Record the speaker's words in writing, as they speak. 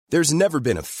There's never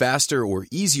been a faster or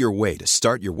easier way to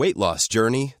start your weight loss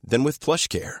journey than with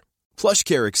PlushCare.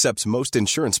 PlushCare accepts most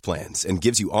insurance plans and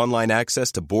gives you online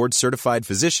access to board-certified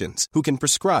physicians who can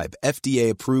prescribe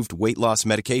FDA-approved weight loss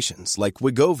medications like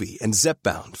Wegovy and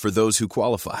Zepbound for those who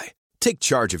qualify. Take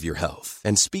charge of your health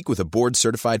and speak with a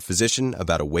board-certified physician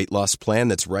about a weight loss plan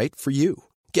that's right for you.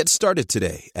 Get started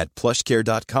today at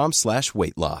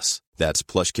plushcare.com/weight loss. That's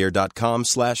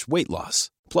plushcare.com/weight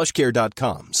loss.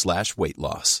 plushcare.com/weight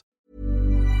loss.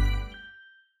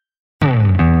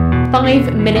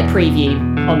 5-minute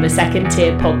preview on the Second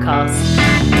Tier podcast.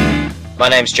 My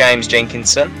name's James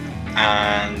Jenkinson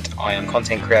and I am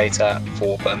content creator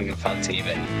for Birmingham Fan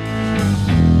TV.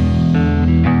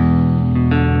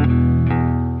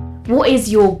 What is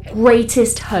your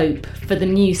greatest hope for the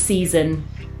new season?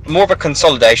 More of a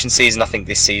consolidation season, I think,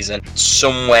 this season.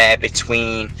 Somewhere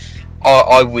between,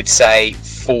 I would say,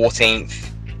 14th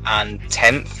and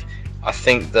 10th. I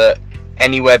think that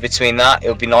anywhere between that,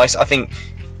 it'll be nice. I think,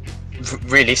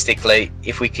 realistically,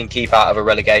 if we can keep out of a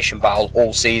relegation battle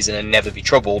all season and never be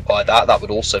troubled by that, that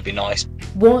would also be nice.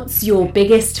 What's your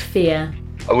biggest fear?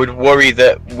 I would worry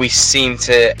that we seem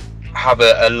to have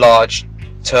a large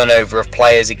turnover of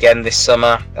players again this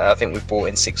summer. I think we've brought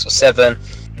in 6 or 7.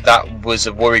 That was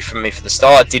a worry for me for the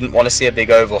start. I didn't want to see a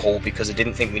big overhaul because I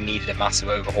didn't think we needed a massive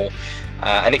overhaul.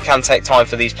 And it can take time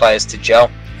for these players to gel.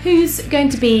 Who's going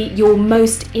to be your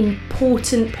most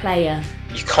important player?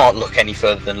 You can't look any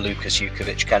further than Lukas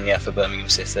Jukovic, can you, for Birmingham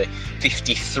City?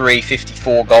 53,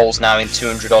 54 goals now in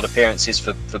 200 odd appearances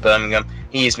for Birmingham.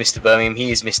 He is Mr. Birmingham,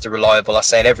 he is Mr. Reliable, I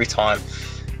say it every time.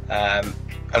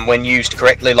 And when used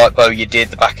correctly, like Bowyer did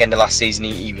the back end of last season,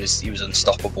 he was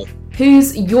unstoppable.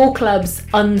 Who's your club's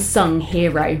unsung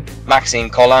hero? Maxime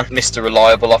Collin, Mr.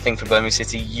 Reliable, I think, for Birmingham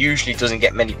City. Usually doesn't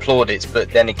get many plaudits, but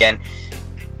then again,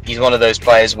 he's one of those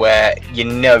players where you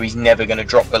know he's never going to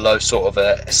drop below sort of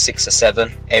a 6 or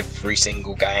 7 every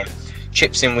single game.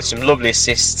 Chips in with some lovely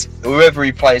assists. Whoever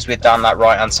he plays with down that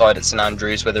right-hand side at St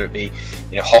Andrews, whether it be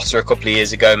Hotter a couple of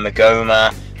years ago,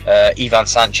 Magoma, Ivan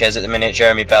Sanchez at the minute,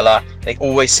 Jeremy Bella, they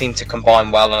always seem to combine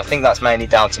well, and I think that's mainly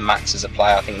down to Max as a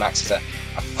player. I think Max is a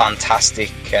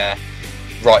fantastic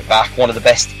right back, one of the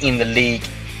best in the league.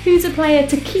 Who's a player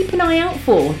to keep an eye out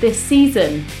for this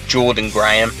season? Jordan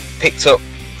Graham, picked up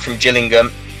from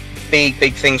Gillingham.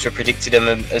 Big things were predicted him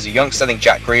as a youngster. I think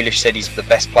Jack Grealish said he's the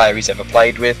best player he's ever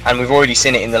played with, and we've already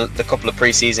seen it in the couple of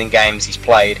pre-season games he's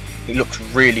played. He looks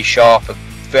really sharp, a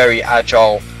very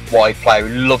agile wide player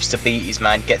who loves to beat his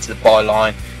man, get to the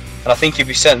byline. And I think he'd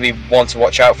be certainly one to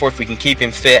watch out for. If we can keep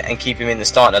him fit and keep him in the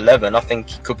starting 11, I think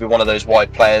he could be one of those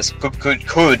wide players. Could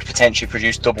potentially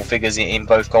produce double figures in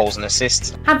both goals and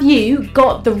assists. Have you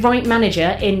got the right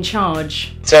manager in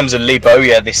charge? In terms of Lee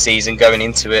Bowyer this season going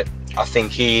into it, I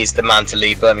think he is the man to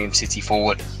lead Birmingham City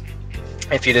forward.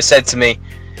 If you'd have said to me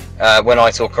when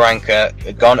Aitor Karanka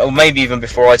had gone, or maybe even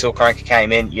before Aitor Karanka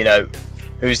came in,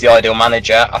 who's the ideal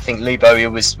manager, I think Lee Bowyer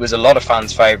was a lot of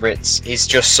fans' favourites. He's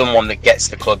just someone that gets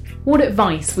the club. What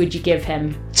advice would you give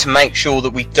him? To make sure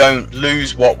that we don't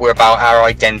lose what we're about, our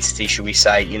identity, shall we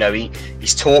say.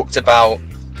 He's talked about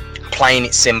playing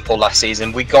it simple last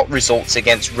season. We got results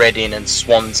against Reading and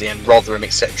Swansea and Rotherham,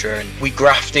 etc. And we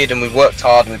grafted and we worked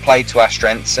hard and we played to our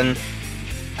strengths. And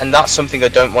that's something I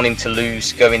don't want him to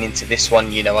lose going into this one.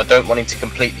 I don't want him to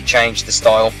completely change the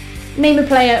style. Name a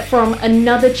player from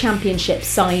another Championship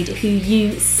side who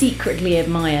you secretly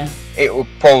admire. It would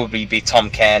probably be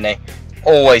Tom Kearney.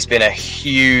 Always been a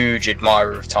huge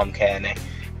admirer of Tom Kearney.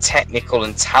 Technical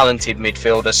and talented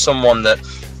midfielder, someone that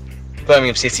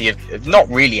Birmingham City have not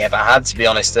really ever had, to be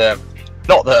honest.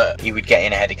 Not that he would get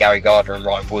in ahead of Gary Gardner and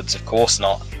Ryan Woods, of course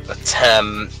not. But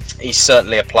he's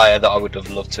certainly a player that I would have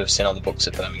loved to have seen on the books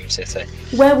at Birmingham City.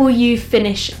 Where will you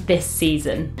finish this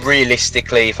season?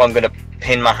 Realistically, if I'm going to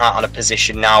pin my hat on a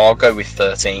position now, I'll go with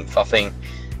 13th. I think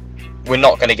we're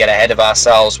not going to get ahead of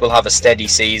ourselves. We'll have a steady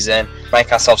season,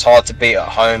 make ourselves hard to beat at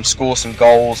home, score some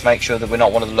goals, make sure that we're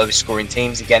not one of the lowest scoring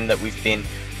teams again that we've been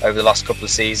over the last couple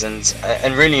of seasons,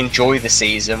 and really enjoy the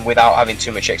season without having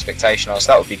too much expectation on us.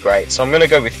 That would be great. So I'm going to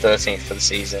go with 13th for the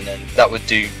season, and that would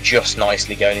do just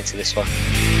nicely going into this one.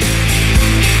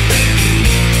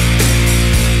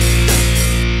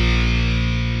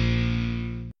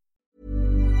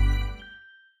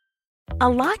 A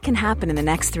lot can happen in the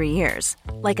next 3 years.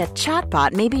 Like a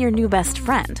chatbot may be your new best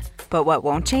friend. But what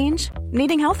won't change?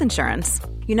 Needing health insurance.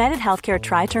 United Healthcare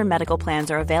Tri-Term Medical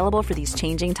Plans are available for these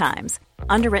changing times.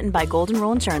 Underwritten by Golden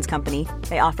Rule Insurance Company,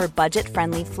 they offer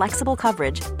budget-friendly, flexible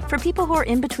coverage for people who are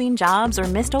in between jobs or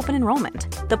missed open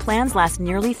enrollment. The plans last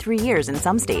nearly 3 years in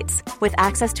some states, with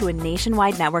access to a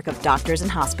nationwide network of doctors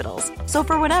and hospitals. So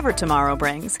for whatever tomorrow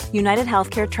brings, United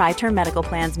Healthcare Tri-Term Medical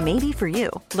Plans may be for you.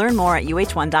 Learn more at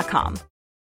uh1.com.